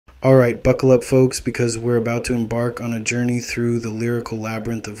Alright, buckle up, folks, because we're about to embark on a journey through the lyrical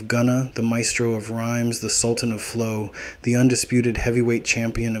labyrinth of Gunna, the maestro of rhymes, the sultan of flow, the undisputed heavyweight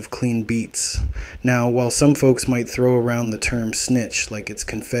champion of clean beats. Now, while some folks might throw around the term snitch like it's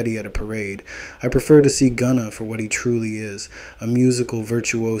confetti at a parade, I prefer to see Gunna for what he truly is, a musical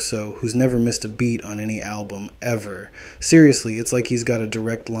virtuoso who's never missed a beat on any album, ever. Seriously, it's like he's got a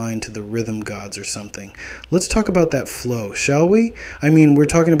direct line to the rhythm gods or something. Let's talk about that flow, shall we? I mean, we're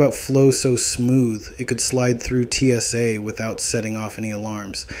talking about flow so smooth it could slide through TSA without setting off any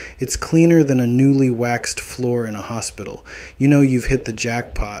alarms. It's cleaner than a newly waxed floor in a hospital. You know you've hit the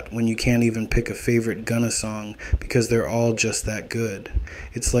jackpot when you can't even pick a favorite Gunna song because they're all just that good.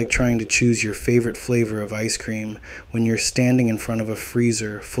 It's like trying to choose your favorite flavor of ice cream when you're standing in front of a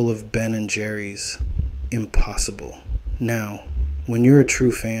freezer full of Ben and Jerry's. Impossible. Now, when you're a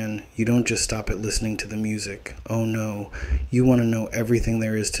true fan, you don't just stop at listening to the music. Oh no, you want to know everything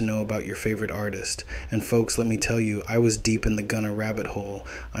there is to know about your favorite artist. And folks, let me tell you, I was deep in the Gunna rabbit hole.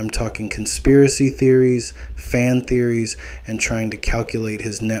 I'm talking conspiracy theories, fan theories, and trying to calculate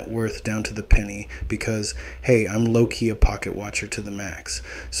his net worth down to the penny because, hey, I'm low-key a pocket watcher to the max.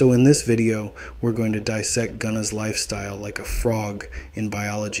 So in this video, we're going to dissect Gunna's lifestyle like a frog in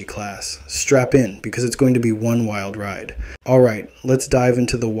biology class. Strap in, because it's going to be one wild ride. Alright, let's dive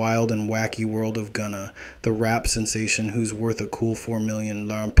into the wild and wacky world of Gunna, the rap sensation who's worth a cool $4 million.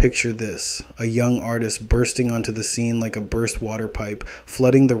 Now picture this, a young artist bursting onto the scene like a burst water pipe,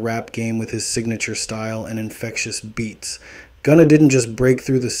 flooding the rap game with his signature style and infectious beats. Gunna didn't just break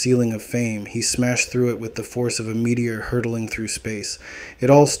through the ceiling of fame, he smashed through it with the force of a meteor hurtling through space. It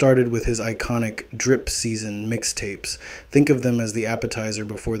all started with his iconic Drip Season mixtapes. Think of them as the appetizer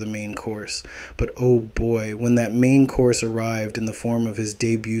before the main course. But oh boy, when that main course arrived in the form of his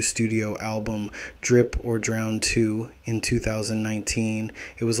debut studio album, Drip or Drown 2, in 2019,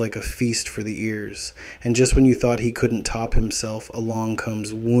 it was like a feast for the ears. And just when you thought he couldn't top himself, along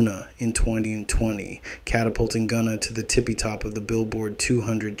comes Gunna in 2020, catapulting Gunna to the tippy top of the Billboard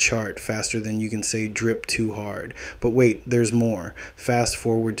 200 chart faster than you can say drip too hard. But wait, there's more. Fast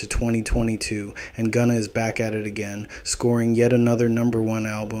forward to 2022 and Gunna is back at it again, scoring yet another #1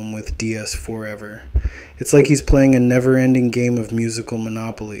 album with DS Forever. It's like he's playing a never-ending game of musical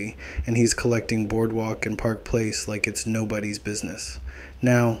Monopoly and he's collecting Boardwalk and Park Place like it's nobody's business.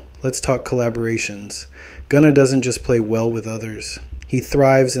 Now, let's talk collaborations. Gunna doesn't just play well with others. He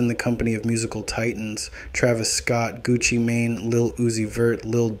thrives in the company of musical titans, Travis Scott, Gucci Mane, Lil Uzi Vert,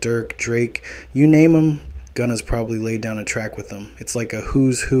 Lil Durk, Drake, you name them, Gunna's probably laid down a track with them. It's like a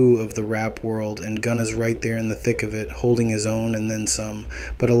who's who of the rap world, and Gunna's right there in the thick of it, holding his own and then some.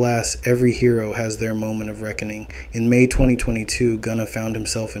 But alas, every hero has their moment of reckoning. In May 2022, Gunna found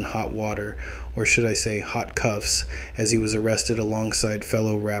himself in hot water, or should I say hot cuffs, as he was arrested alongside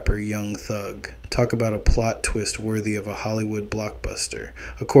fellow rapper Young Thug. Talk about a plot twist worthy of a Hollywood blockbuster.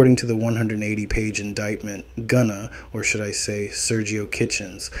 According to the 180-page indictment, Gunna, or should I say Sergio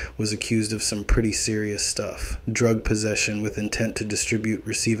Kitchens, was accused of some pretty serious stuff. Drug possession with intent to distribute,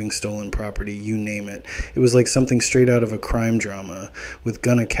 receiving stolen property, you name it. It was like something straight out of a crime drama, with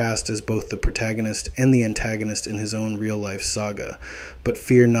Gunna cast as both the protagonist and the antagonist in his own real-life saga. But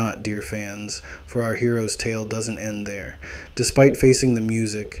fear not, dear fans, for our hero's tale doesn't end there. Despite facing the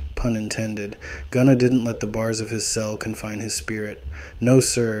music, pun intended, Gunna didn't let the bars of his cell confine his spirit. No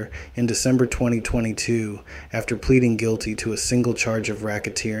sir, in December 2022, after pleading guilty to a single charge of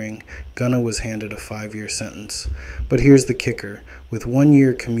racketeering, Gunna was handed a 5-year sentence. But here's the kicker. With 1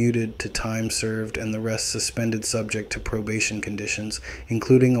 year commuted to time served and the rest suspended subject to probation conditions,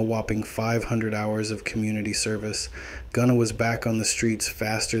 including a whopping 500 hours of community service, Gunna was back on the streets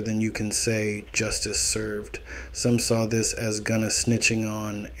faster than you can say justice served. Some saw this as Gunna snitching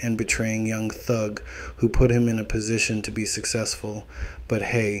on and betraying Young Thug, who put him in a position to be successful. But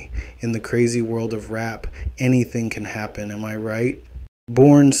hey, in the crazy world of rap, anything can happen, am I right?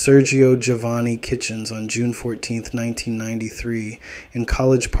 Born Sergio Giovanni Kitchens on June 14, 1993, in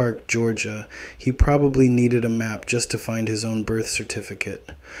College Park, Georgia, he probably needed a map just to find his own birth certificate.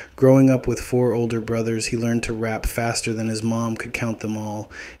 Growing up with 4 older brothers, he learned to rap faster than his mom could count them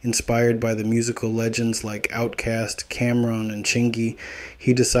all. Inspired by the musical legends like Outkast, Cameron, and Chingy,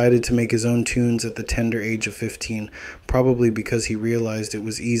 he decided to make his own tunes at the tender age of 15, probably because he realized it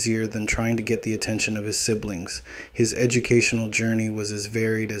was easier than trying to get the attention of his siblings. His educational journey was was as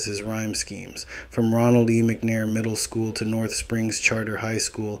varied as his rhyme schemes, from Ronald E. McNair Middle School to North Springs Charter High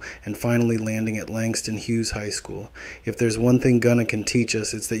School, and finally landing at Langston Hughes High School. If there's one thing Gunna can teach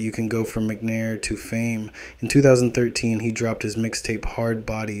us, it's that you can go from McNair to fame. In 2013, he dropped his mixtape Hard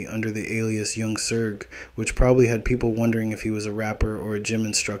Body under the alias Young Surg, which probably had people wondering if he was a rapper or a gym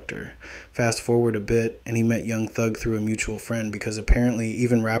instructor. Fast forward a bit, and he met Young Thug through a mutual friend, because apparently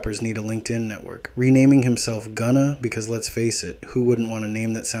even rappers need a LinkedIn network. Renaming himself Gunna, because let's face it, who wouldn't want a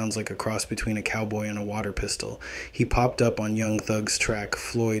name that sounds like a cross between a cowboy and a water pistol? He popped up on Young Thug's track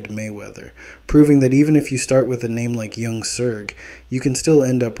Floyd Mayweather, proving that even if you start with a name like Young Surg, you can still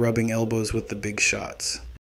end up rubbing elbows with the big shots.